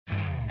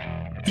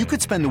You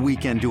could spend the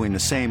weekend doing the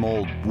same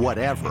old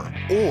whatever,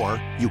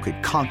 or you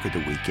could conquer the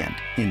weekend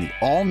in the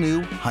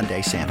all-new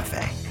Hyundai Santa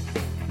Fe.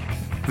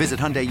 Visit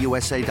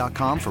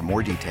HyundaiUSA.com for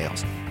more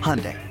details.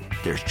 Hyundai,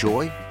 there's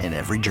joy in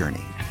every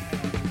journey.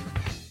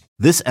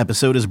 This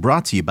episode is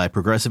brought to you by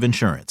Progressive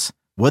Insurance.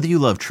 Whether you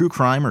love true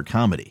crime or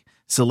comedy,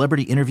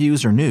 celebrity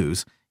interviews or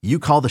news, you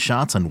call the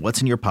shots on what's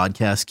in your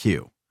podcast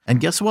queue. And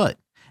guess what?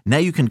 Now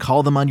you can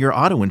call them on your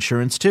auto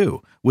insurance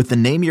too with the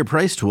Name Your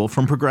Price tool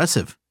from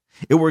Progressive.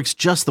 It works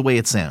just the way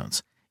it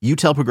sounds. You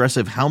tell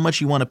Progressive how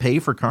much you want to pay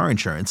for car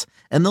insurance,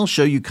 and they'll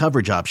show you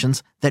coverage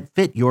options that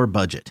fit your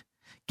budget.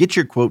 Get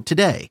your quote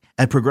today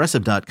at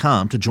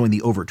Progressive.com to join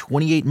the over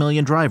 28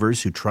 million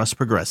drivers who trust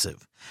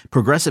Progressive.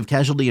 Progressive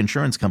Casualty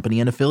Insurance Company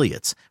and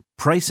Affiliates.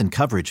 Price and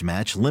coverage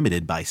match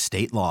limited by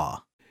state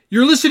law.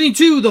 You're listening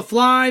to the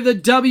Fly the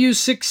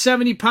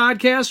W670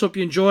 podcast. Hope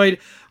you enjoyed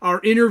our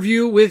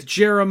interview with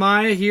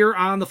Jeremiah here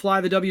on the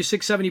Fly the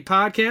W670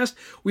 podcast.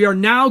 We are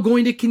now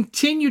going to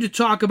continue to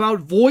talk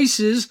about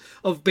voices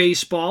of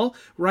baseball,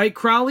 right,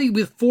 Crowley?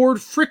 With Ford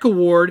Frick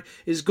Award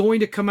is going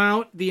to come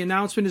out. The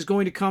announcement is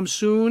going to come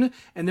soon,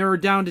 and there are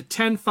down to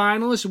 10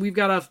 finalists. We've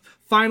got a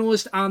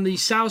finalist on the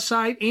south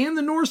side and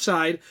the north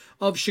side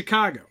of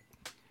Chicago.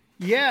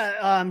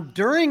 Yeah,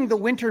 during the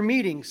winter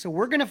meeting. So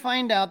we're going to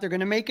find out. They're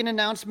going to make an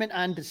announcement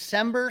on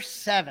December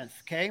 7th,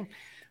 okay?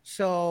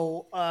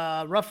 So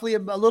roughly a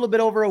little bit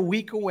over a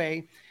week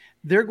away,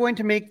 they're going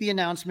to make the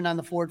announcement on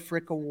the Ford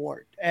Frick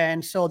Award.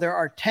 And so there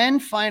are 10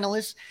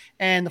 finalists,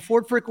 and the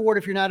Ford Frick Award,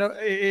 if you're not,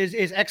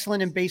 is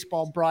excellent in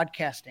baseball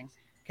broadcasting,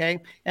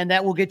 okay? And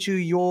that will get you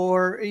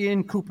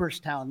in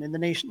Cooperstown in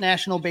the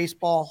National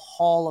Baseball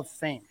Hall of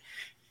Fame.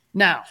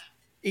 Now,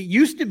 it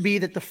used to be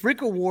that the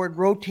Frick Award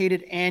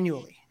rotated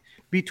annually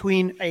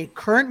between a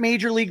current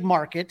major league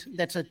market,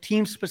 that's a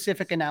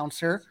team-specific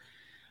announcer,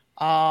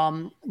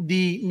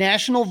 the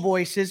national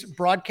voices,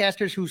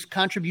 broadcasters whose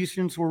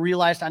contributions were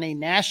realized on a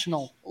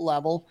national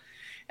level,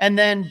 and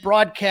then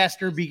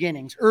broadcaster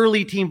beginnings,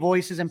 early team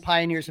voices and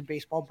pioneers of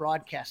baseball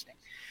broadcasting.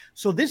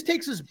 So this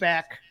takes us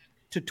back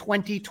to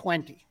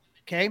 2020,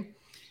 okay?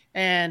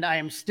 And I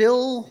am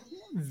still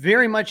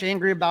very much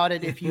angry about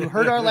it. If you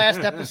heard our last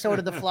episode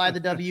of the Fly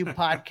the W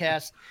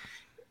podcast,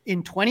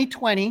 in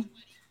 2020,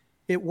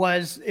 it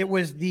was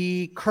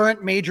the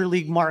current major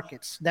league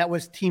markets that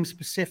was team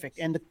specific,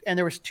 and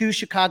there was two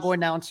Chicago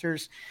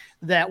announcers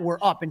that were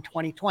up in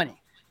 2020.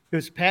 It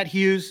was Pat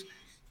Hughes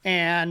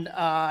and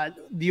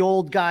the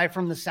old guy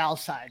from the South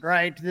Side,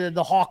 right?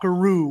 The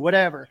Hawkeroo,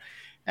 whatever.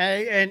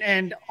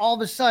 And all of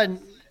a sudden,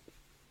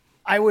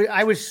 I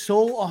was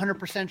so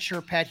 100%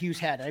 sure Pat Hughes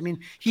had it. I mean,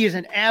 he is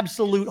an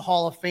absolute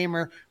Hall of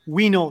Famer.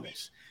 We know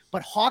this,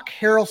 but Hawk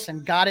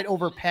Harrelson got it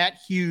over Pat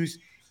Hughes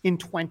in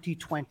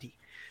 2020.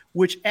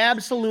 Which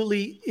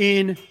absolutely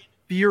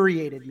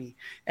infuriated me.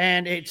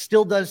 And it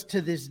still does to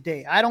this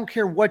day. I don't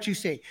care what you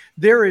say.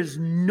 There is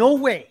no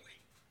way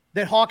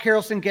that Hawk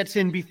Harrelson gets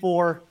in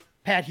before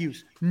Pat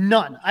Hughes.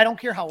 None. I don't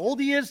care how old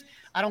he is.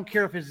 I don't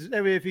care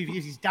if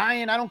he's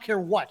dying. I don't care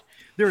what.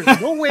 There is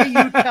no way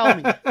you tell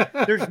me.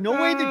 There's no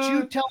way that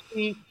you tell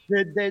me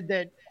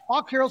that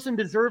Hawk Harrelson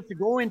deserved to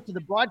go into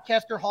the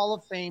Broadcaster Hall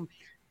of Fame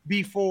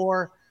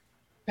before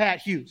Pat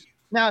Hughes.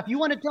 Now, if you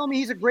want to tell me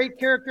he's a great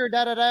character,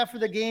 for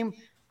the game,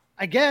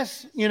 I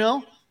guess,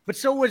 but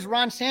so was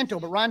Ron Santo.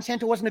 But Ron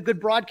Santo wasn't a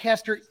good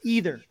broadcaster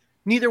either.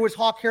 Neither was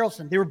Hawk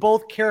Harrelson. They were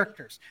both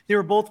characters. They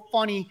were both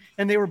funny,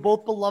 and they were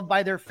both beloved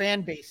by their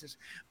fan bases.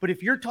 But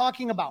if you're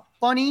talking about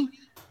funny,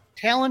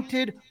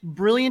 talented,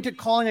 brilliant at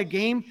calling a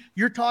game,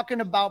 you're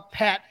talking about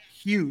Pat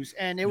Hughes,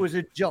 and it was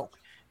a joke.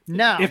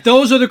 Now, if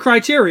those are the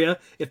criteria,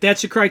 if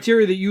that's the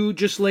criteria that you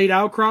just laid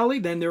out, Crowley,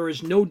 then there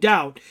is no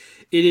doubt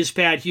it is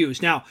Pat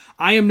Hughes. Now,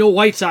 I am no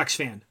White Sox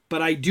fan,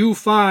 but I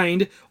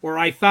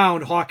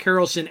found Hawk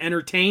Harrelson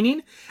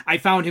entertaining. I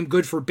found him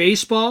good for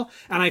baseball,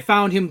 and I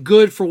found him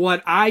good for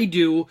what I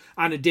do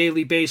on a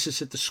daily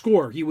basis at the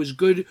Score. He was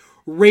good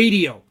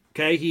radio,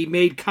 okay? He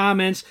made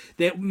comments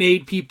that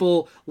made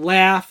people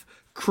laugh,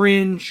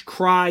 cringe,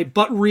 cry,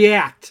 but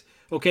react,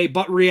 okay?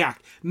 But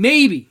react.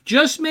 Maybe,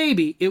 just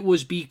maybe, it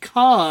was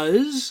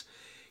because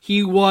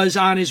he was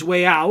on his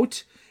way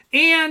out,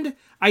 and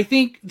I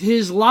think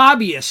his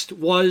lobbyist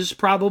was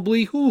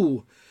probably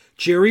who?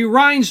 Jerry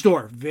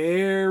Reinsdorf,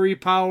 very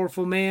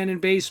powerful man in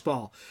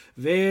baseball,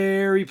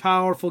 very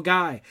powerful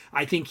guy.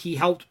 I think he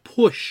helped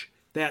push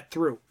that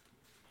through.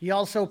 He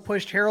also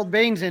pushed Harold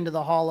Baines into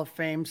the Hall of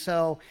Fame.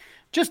 So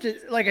just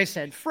like I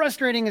said,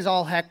 frustrating as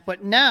all heck.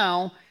 But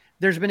now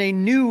there's been a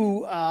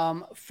new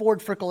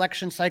Ford Frick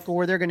election cycle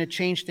where they're going to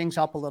change things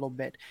up a little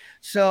bit.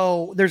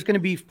 So there's going to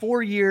be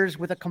 4 years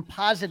with a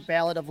composite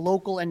ballot of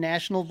local and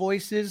national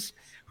voices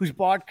whose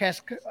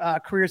broadcast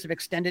careers have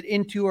extended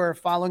into or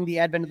following the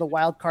advent of the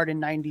wild card in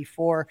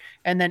 94.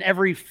 And then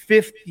every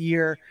fifth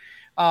year,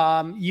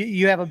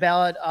 you have a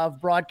ballot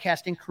of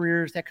broadcasting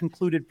careers that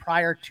concluded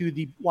prior to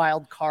the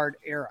wild card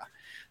era.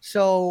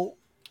 So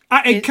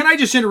Can I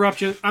just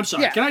interrupt you? I'm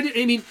sorry. Yeah. Can I?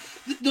 I mean,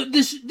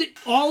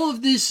 all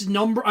of this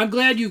number. I'm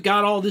glad you've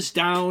got all this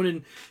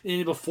down,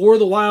 and before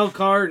the wild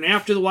card, and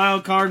after the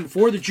wild card, and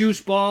before the juice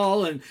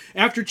ball, and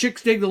after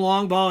chicks dig the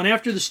long ball, and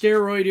after the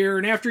steroid era,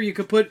 and after you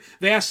could put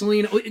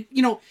Vaseline.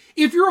 You know,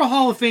 if you're a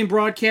Hall of Fame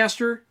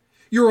broadcaster,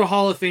 you're a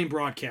Hall of Fame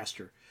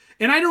broadcaster,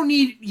 and I don't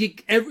need you.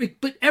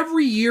 But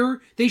every year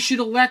they should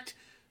elect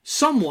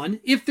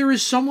someone if there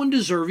is someone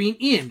deserving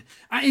in.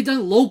 It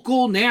doesn't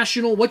local,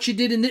 national, what you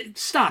did in the,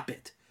 stop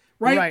it.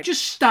 Right?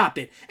 Just stop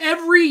it.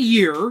 Every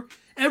year,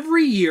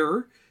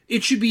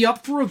 it should be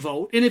up for a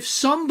vote. And if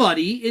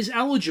somebody is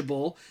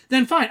eligible,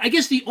 then fine. I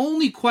guess the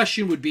only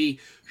question would be,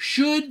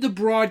 should the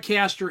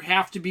broadcaster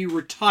have to be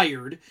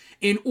retired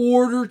in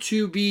order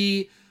to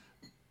be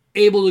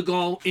able to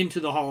go into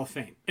the Hall of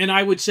Fame? And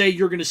I would say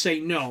you're going to say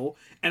no.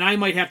 And I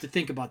might have to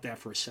think about that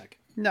for a second.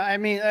 No, I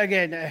mean,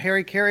 again,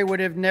 Harry Carey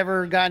would have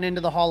never gotten into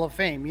the Hall of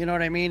Fame. You know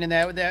what I mean? And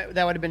that would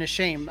have been a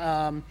shame.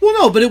 Well,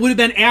 no, but it would have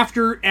been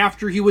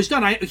after he was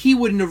done. He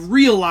wouldn't have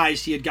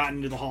realized he had gotten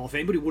into the Hall of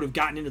Fame, but he would have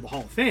gotten into the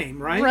Hall of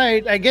Fame, right?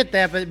 Right, I get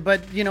that,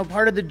 but you know,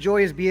 part of the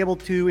joy is be able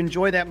to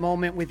enjoy that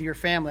moment with your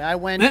family.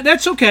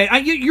 That's okay.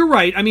 You're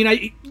right. I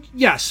mean,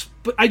 yes,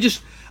 but I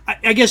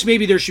guess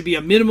maybe there should be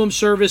a minimum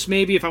service.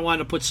 Maybe if I wanted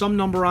to put some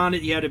number on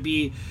it, you had to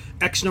be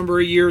X number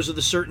of years with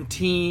a certain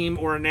team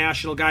or a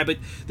national guy. But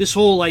this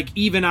whole like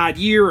even odd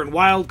year and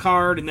wild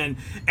card, and then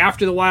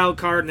after the wild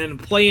card, and then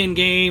play-in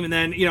game, and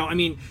then I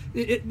mean,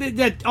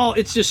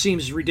 it just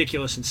seems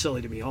ridiculous and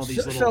silly to me. All these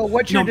little so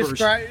what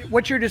numbers.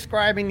 What you're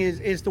describing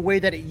is the way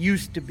that it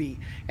used to be.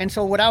 And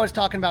so what I was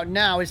talking about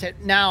now is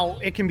that now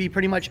it can be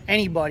pretty much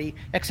anybody,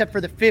 except for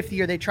the fifth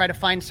year they try to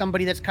find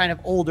somebody that's kind of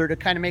older to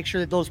kind of make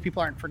sure that those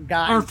people aren't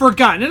forgotten.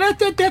 And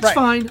that's right.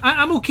 Fine.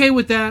 I'm okay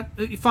with that.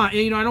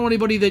 Fine. I don't want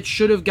anybody that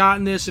should have gotten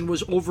this and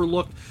was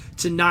overlooked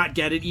to not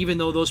get it, even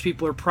though those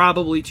people are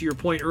probably, to your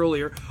point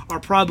earlier,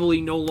 are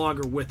probably no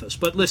longer with us.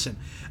 But listen,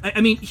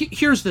 I mean,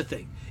 here's the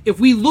thing. If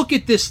we look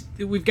at this,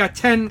 we've got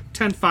 10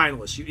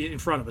 finalists in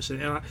front of us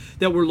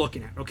that we're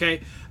looking at,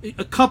 okay?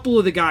 A couple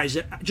of the guys,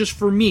 that, just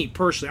for me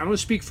personally, I don't want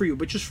to speak for you,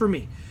 but just for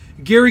me,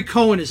 Gary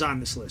Cohen is on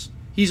this list.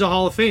 He's a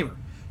Hall of Famer.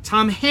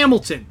 Tom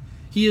Hamilton,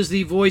 he is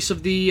the voice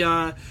of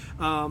the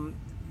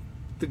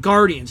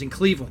Guardians in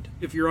Cleveland,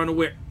 if you're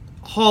unaware.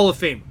 Hall of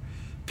Famer.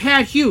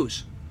 Pat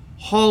Hughes,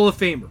 Hall of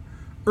Famer.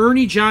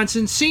 Ernie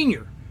Johnson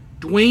Sr.,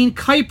 Dwayne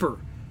Kuiper,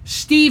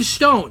 Steve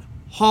Stone,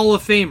 Hall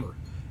of Famer.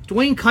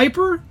 Dwayne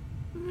Kuiper,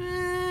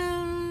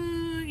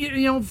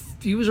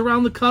 he was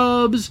around the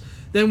Cubs.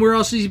 Then where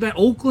else has he been?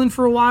 Oakland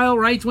for a while,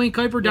 right? Dwayne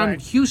Kuiper down in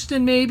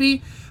Houston,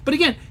 maybe. But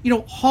again,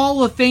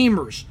 Hall of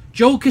Famers.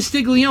 Joe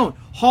Castiglione,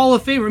 Hall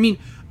of Famer. I mean,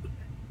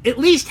 at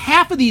least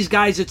half of these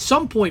guys at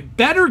some point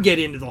better get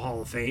into the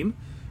Hall of Fame.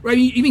 Right?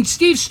 I mean,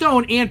 Steve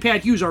Stone and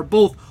Pat Hughes are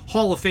both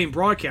Hall of Fame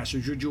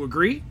broadcasters. Would you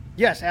agree?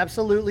 Yes,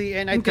 absolutely.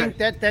 And I think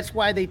that's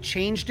why they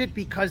changed it,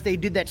 because they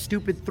did that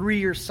stupid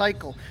 3-year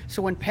cycle.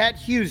 So when Pat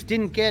Hughes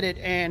didn't get it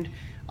and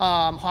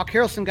Hawk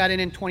Harrelson got it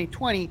in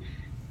 2020,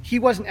 he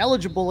wasn't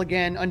eligible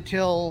again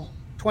until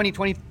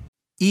 2020.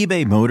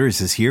 eBay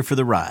Motors is here for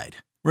the ride.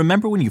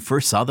 Remember when you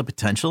first saw the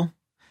potential?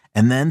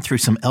 And then through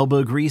some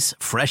elbow grease,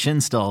 fresh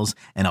installs,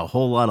 and a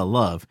whole lot of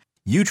love,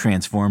 you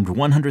transformed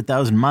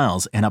 100,000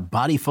 miles and a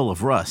body full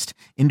of rust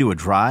into a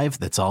drive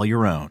that's all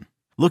your own.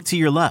 Look to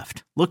your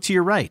left. Look to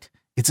your right.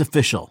 It's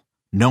official.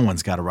 No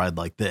one's got a ride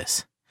like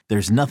this.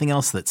 There's nothing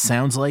else that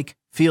sounds like,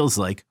 feels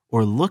like,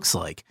 or looks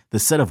like the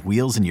set of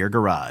wheels in your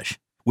garage.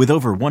 With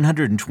over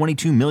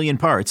 122 million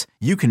parts,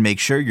 you can make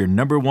sure your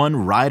number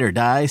one ride or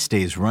die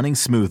stays running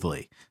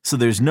smoothly, so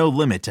there's no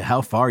limit to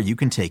how far you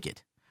can take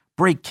it.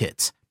 Brake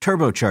kits,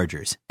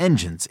 turbochargers,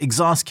 engines,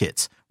 exhaust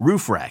kits,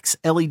 roof racks,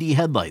 LED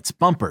headlights,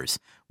 bumpers,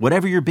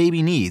 whatever your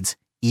baby needs,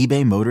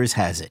 eBay Motors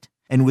has it.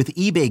 And with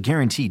eBay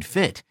Guaranteed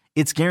Fit,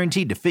 it's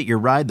guaranteed to fit your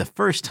ride the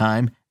first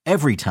time,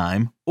 every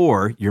time,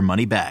 or your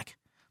money back.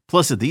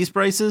 Plus, at these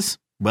prices,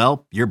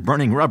 well, you're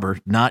burning rubber,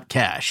 not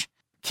cash.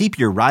 Keep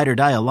your ride or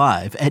die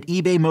alive at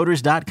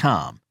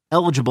ebaymotors.com.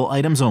 Eligible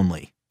items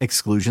only.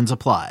 Exclusions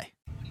apply.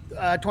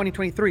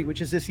 2023, which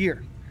is this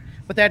year.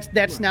 But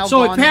that's now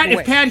so gone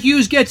if Pat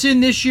Hughes gets in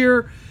this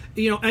year,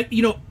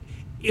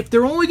 if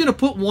they're only going to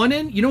put one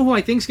in, you know who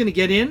I think is going to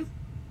get in?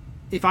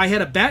 If I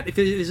had a bet,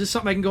 is this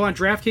something I can go on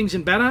DraftKings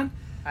and bet on?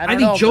 I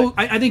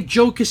think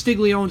Joe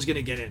Castiglione's going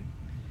to get in.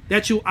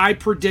 That's who I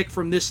predict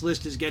from this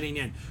list is getting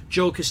in.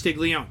 Joe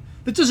Castiglione.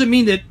 That doesn't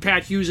mean that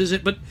Pat Hughes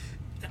isn't, but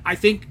I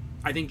think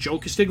Joe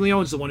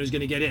Castiglione's the one who's going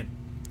to get in.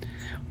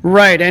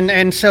 Right,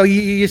 and so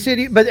you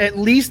said, but at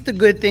least the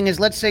good thing is,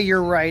 let's say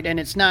you're right, and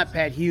it's not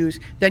Pat Hughes,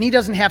 then he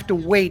doesn't have to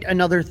wait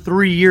another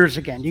 3 years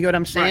again. You get what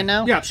I'm saying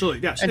now? Yeah,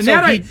 absolutely, yes. And so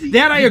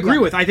I agree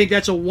with. I think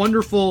that's a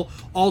wonderful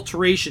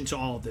alteration to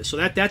all of this. So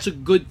that's a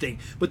good thing.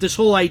 But this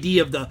whole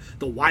idea of the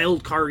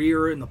wild card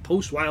era and the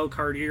post wild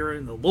card era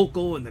and the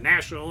local and the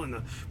national and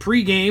the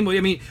pregame.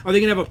 I mean, are they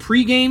going to have a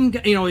pregame?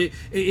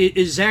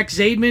 Is Zach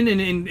Zaidman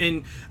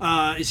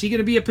and is he going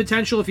to be a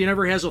potential if he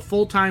never has a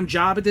full-time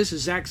job at this?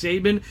 Is Zach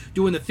Zaidman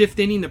doing in the 5th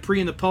inning, the pre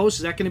and the post.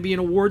 Is that going to be an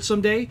award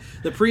someday?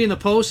 The pre and the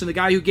post, and the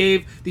guy who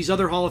gave these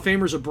other Hall of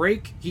Famers a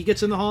break, he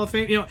gets in the Hall of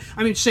Fame.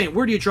 I mean, saying,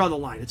 where do you draw the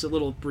line? It's a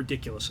little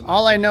ridiculous.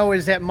 All I know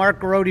is that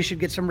Mark Garodi should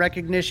get some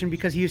recognition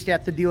because he used to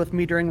have to deal with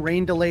me during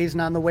rain delays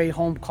and on the way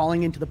home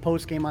calling into the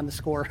post game on the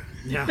score.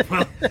 Yeah,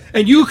 well,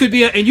 and you could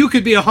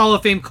be a Hall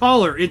of Fame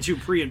caller into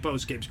pre and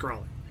post games,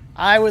 Crawley.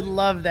 I would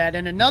love that.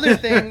 And another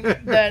thing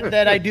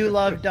that I do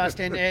love,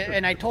 Dustin,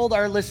 and I told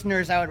our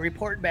listeners I would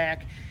report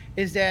back,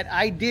 is that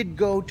I did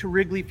go to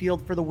Wrigley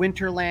Field for the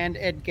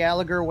Winterland at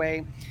Gallagher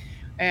Way.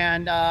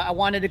 And I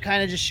wanted to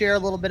kind of just share a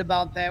little bit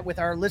about that with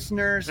our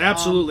listeners.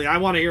 Absolutely. I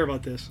want to hear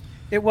about this.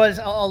 It was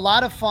a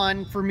lot of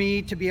fun for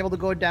me to be able to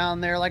go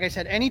down there. Like I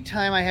said,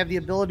 anytime I have the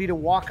ability to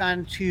walk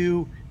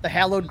onto the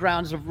hallowed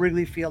grounds of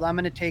Wrigley Field, I'm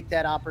going to take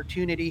that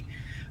opportunity.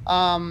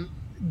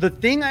 The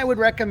thing I would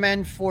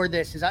recommend for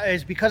this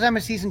is because I'm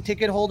a season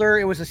ticket holder,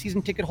 it was a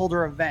season ticket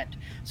holder event.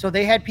 So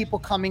they had people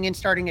coming in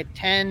starting at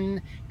 10,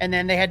 and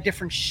then they had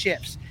different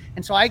shifts.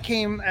 And so I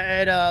came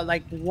at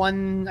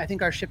I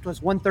think our shift was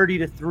 1:30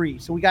 to 3.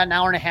 So we got an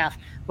hour and a half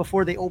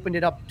before they opened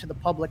it up to the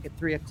public at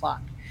 3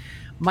 o'clock.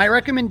 My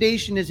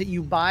recommendation is that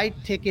you buy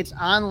tickets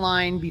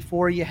online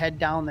before you head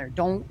down there.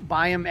 Don't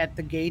buy them at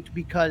the gate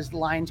because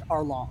lines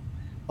are long.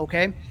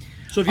 Okay.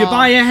 So if you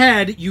buy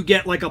ahead, you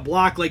get like a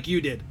block like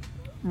you did.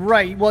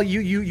 Right. Well,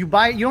 you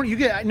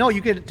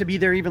get to be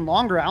there even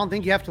longer. I don't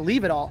think you have to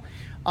leave at all.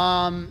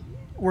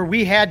 Where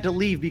we had to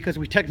leave because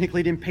we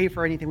technically didn't pay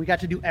for anything. We got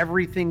to do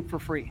everything for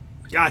free.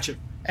 Gotcha.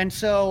 And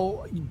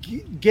so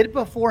get it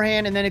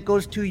beforehand, and then it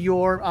goes to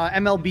your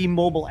MLB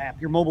mobile app,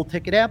 your mobile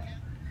ticket app.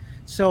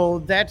 So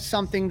that's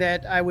something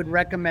that I would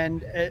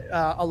recommend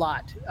a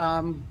lot.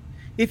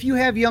 If you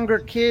have younger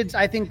kids,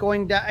 I think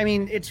going down,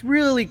 it's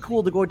really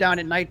cool to go down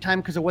at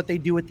nighttime because of what they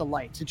do with the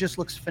lights. It just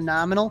looks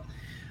phenomenal.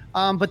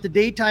 But the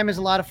daytime is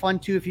a lot of fun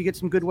too. If you get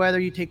some good weather,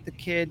 you take the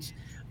kids.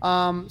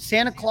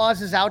 Santa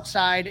Claus is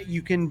outside.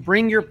 You can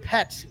bring your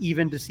pets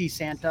even to see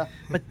Santa,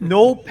 but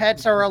no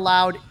pets are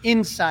allowed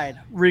inside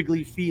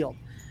Wrigley Field.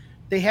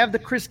 They have the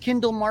Chris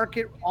Kindle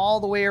Market all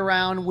the way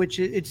around, which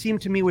it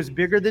seemed to me was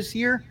bigger this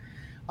year.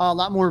 A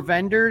lot more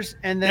vendors.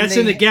 And then that's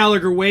in the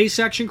Gallagher Way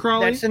section,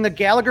 Crawley? That's in the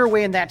Gallagher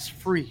Way, and that's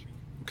free.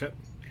 Okay.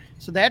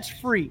 So that's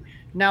free.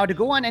 Now, to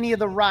go on any of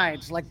the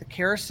rides, like the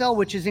carousel,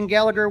 which is in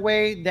Gallagher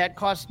Way, that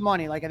costs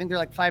money. I think they're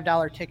like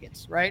 $5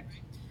 tickets, right?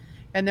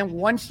 And then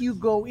once you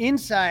go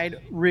inside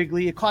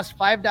Wrigley, it costs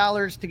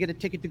 $5 to get a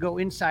ticket to go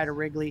inside of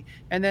Wrigley.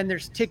 And then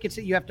there's tickets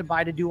that you have to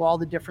buy to do all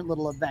the different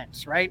little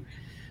events, right?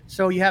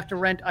 So you have to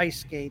rent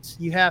ice skates.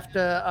 You have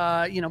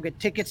to, get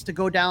tickets to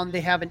go down. They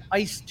have an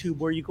ice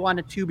tube where you go on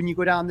a tube and you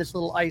go down this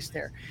little ice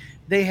there.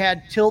 They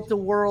had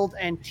Tilt-A-Whirl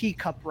and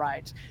teacup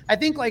rides. I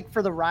think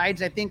for the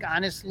rides,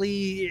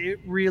 honestly, it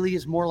really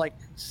is more like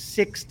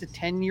 6 to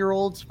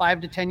 10-year-olds,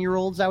 5 to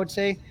 10-year-olds, I would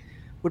say,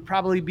 would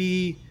probably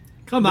be.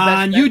 Come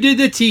on, you did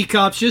the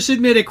teacups. Just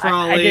admit it,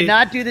 Crawley. I did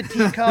not do the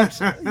teacups.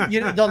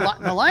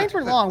 The lines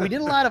were long. We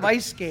did a lot of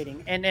ice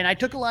skating, and I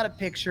took a lot of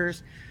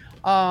pictures.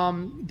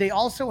 They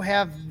also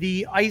have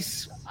the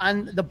ice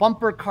on the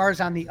bumper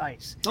cars on the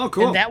ice. Oh,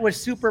 cool. And that was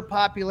super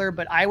popular,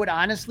 but I would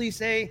honestly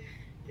say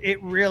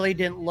it really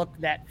didn't look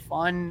that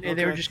fun. Okay.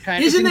 They were just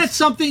kind of. Isn't that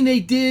something they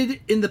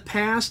did in the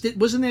past?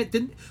 Was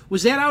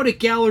that out at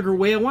Gallagher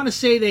Way? I want to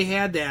say they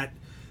had that,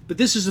 but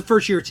this is the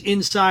first year it's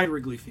inside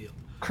Wrigley Field.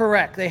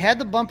 Correct. They had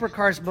the bumper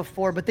cars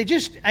before, but they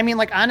just,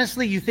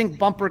 honestly, you think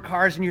bumper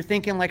cars and you're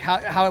thinking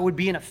how it would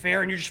be in a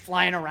fair and you're just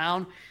flying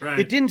around. Right.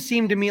 It didn't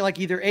seem to me like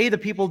either A, the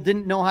people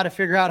didn't know how to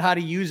figure out how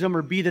to use them,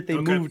 or B, that they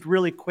moved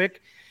really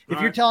quick. If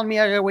you're telling me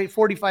I got to wait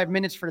 45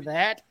 minutes for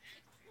that,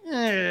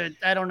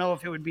 I don't know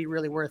if it would be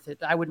really worth it.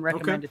 I wouldn't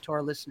recommend it to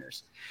our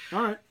listeners.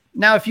 All right.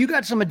 Now, if you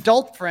got some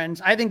adult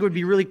friends, I think it would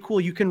be really cool.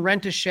 You can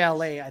rent a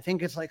chalet. I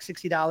think it's like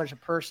 $60 a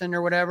person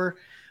or whatever.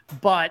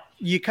 But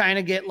you kind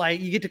of get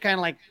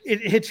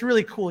it's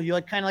really cool.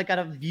 You got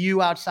a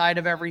view outside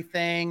of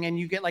everything, and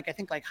you get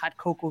hot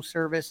cocoa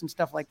service and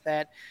stuff like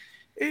that.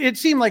 It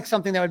seemed like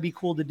something that would be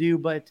cool to do,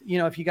 but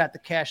if you got the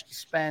cash to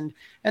spend.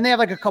 And they have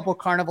a couple of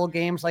carnival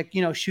games,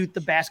 shoot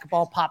the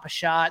basketball, pop a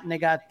shot, and they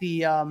got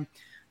the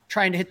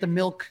trying to hit the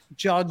milk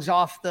jugs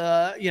off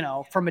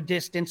the from a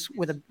distance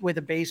with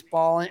a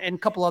baseball, and a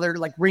couple other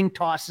ring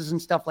tosses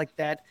and stuff like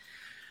that.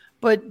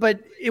 But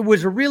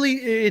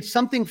it's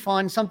something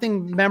fun,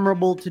 something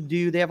memorable to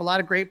do. They have a lot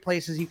of great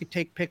places you could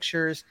take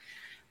pictures.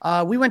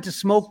 We went to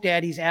Smoke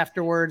Daddy's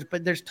afterwards,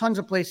 but there's tons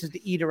of places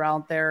to eat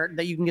around there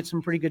that you can get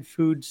some pretty good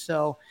food.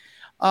 So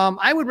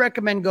I would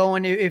recommend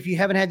going if you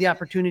haven't had the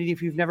opportunity,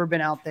 if you've never been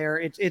out there.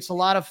 It's a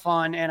lot of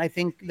fun, and I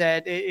think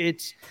that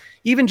it's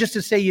even just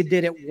to say you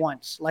did it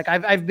once.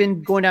 I've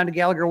been going down to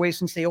Gallagher Way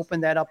since they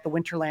opened that up, the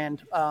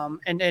Winterland,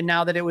 and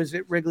now that it was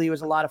at Wrigley, it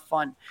was a lot of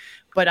fun.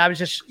 But I was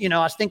just, I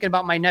was thinking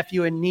about my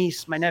nephew and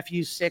niece. My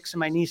nephew's 6 and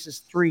my niece is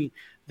 3.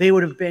 They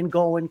would have been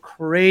going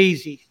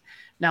crazy.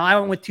 Now I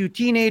went with 2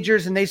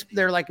 teenagers, and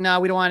they're like, no,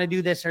 we don't want to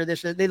do this or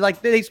this.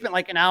 They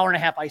spent an hour and a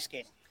half ice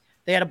skating.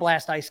 They had a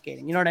blast ice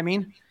skating. You know what I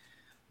mean?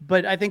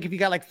 But I think if you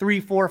got like 3,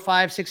 4,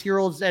 5,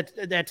 6-year-olds,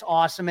 that's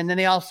awesome. And then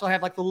they also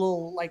have like the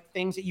little like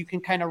things that you can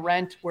kind of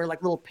rent, where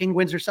like little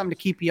penguins or something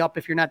to keep you up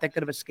if you're not that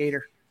good of a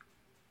skater.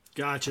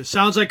 Gotcha.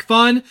 Sounds like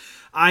fun.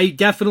 I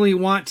definitely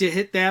want to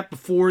hit that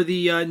before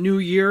the new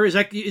year. Is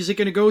it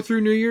going to go through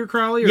New Year,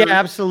 Crowley? Yeah,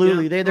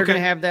 absolutely. Yeah? They're going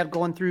to have that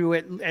going through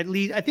at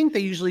least. I think they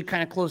usually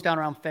kind of close down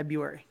around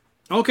February.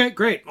 Okay,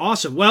 great.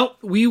 Awesome. Well,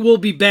 we will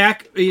be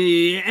back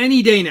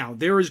any day now.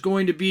 There is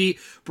going to be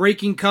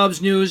breaking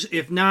Cubs news.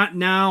 If not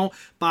now,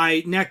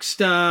 by next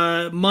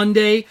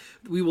Monday,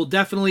 we will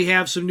definitely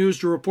have some news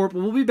to report.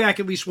 But we'll be back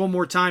at least one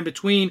more time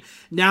between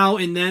now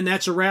and then.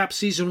 That's a wrap.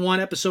 Season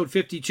 1, episode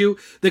 52.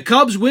 The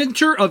Cubs'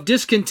 winter of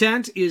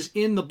discontent is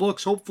in the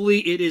books. Hopefully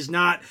it is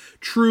not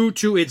true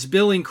to its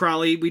billing,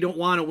 Crowley. We don't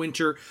want a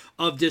winter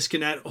of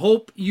discontent.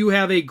 Hope you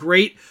have a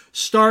great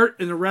start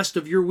in the rest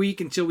of your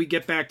week until we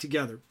get back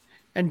together.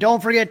 And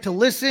don't forget to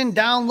listen,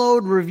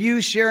 download,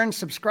 review, share, and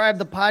subscribe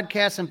the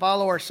podcast, and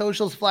follow our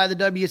socials, Fly the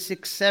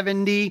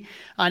W670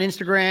 on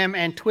Instagram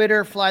and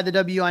Twitter, Fly the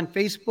W on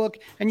Facebook.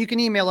 And you can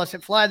email us at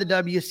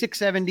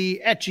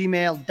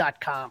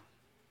flythew670@gmail.com.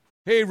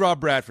 Hey, Rob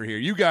Bradford here.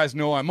 You guys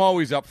know I'm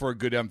always up for a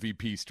good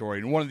MVP story,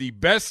 and one of the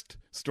best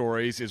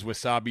stories is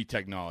Wasabi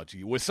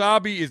Technology.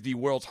 Wasabi is the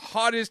world's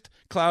hottest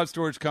cloud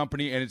storage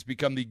company, and it's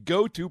become the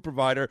go-to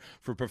provider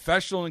for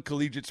professional and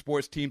collegiate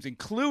sports teams,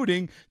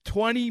 including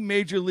 20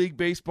 Major League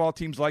Baseball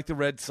teams like the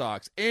Red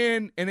Sox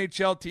and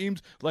NHL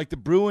teams like the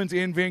Bruins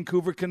and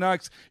Vancouver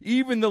Canucks.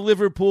 Even the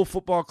Liverpool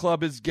Football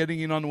Club is getting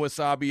in on the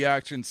Wasabi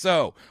action.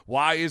 So,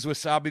 why is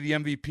Wasabi the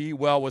MVP?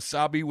 Well,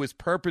 Wasabi was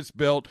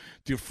purpose-built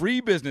to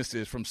free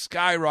businesses from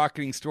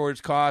skyrocketing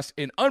storage costs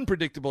and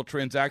unpredictable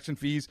transaction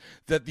fees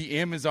that the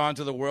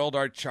Amazons of the world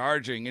are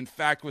charging. In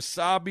fact,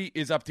 Wasabi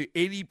is up to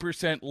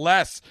 80%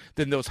 less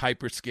than those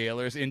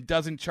hyperscalers and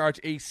doesn't charge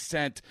a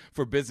cent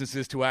for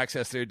businesses to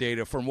access their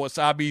data. From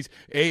Wasabi's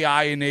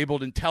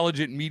AI-enabled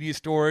intelligent media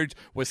storage,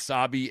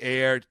 Wasabi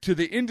Air, to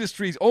the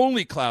industry's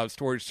only cloud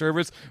storage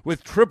service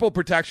with triple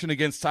protection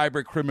against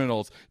cyber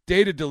criminals,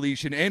 data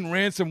deletion, and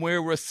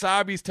ransomware,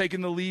 Wasabi's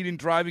taken the lead in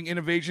driving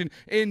innovation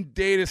in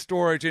data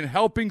storage and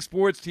helping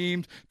sports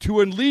teams to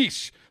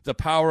unleash the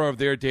power of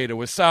their data.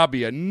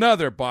 Wasabi,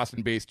 another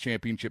Boston-based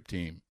championship team.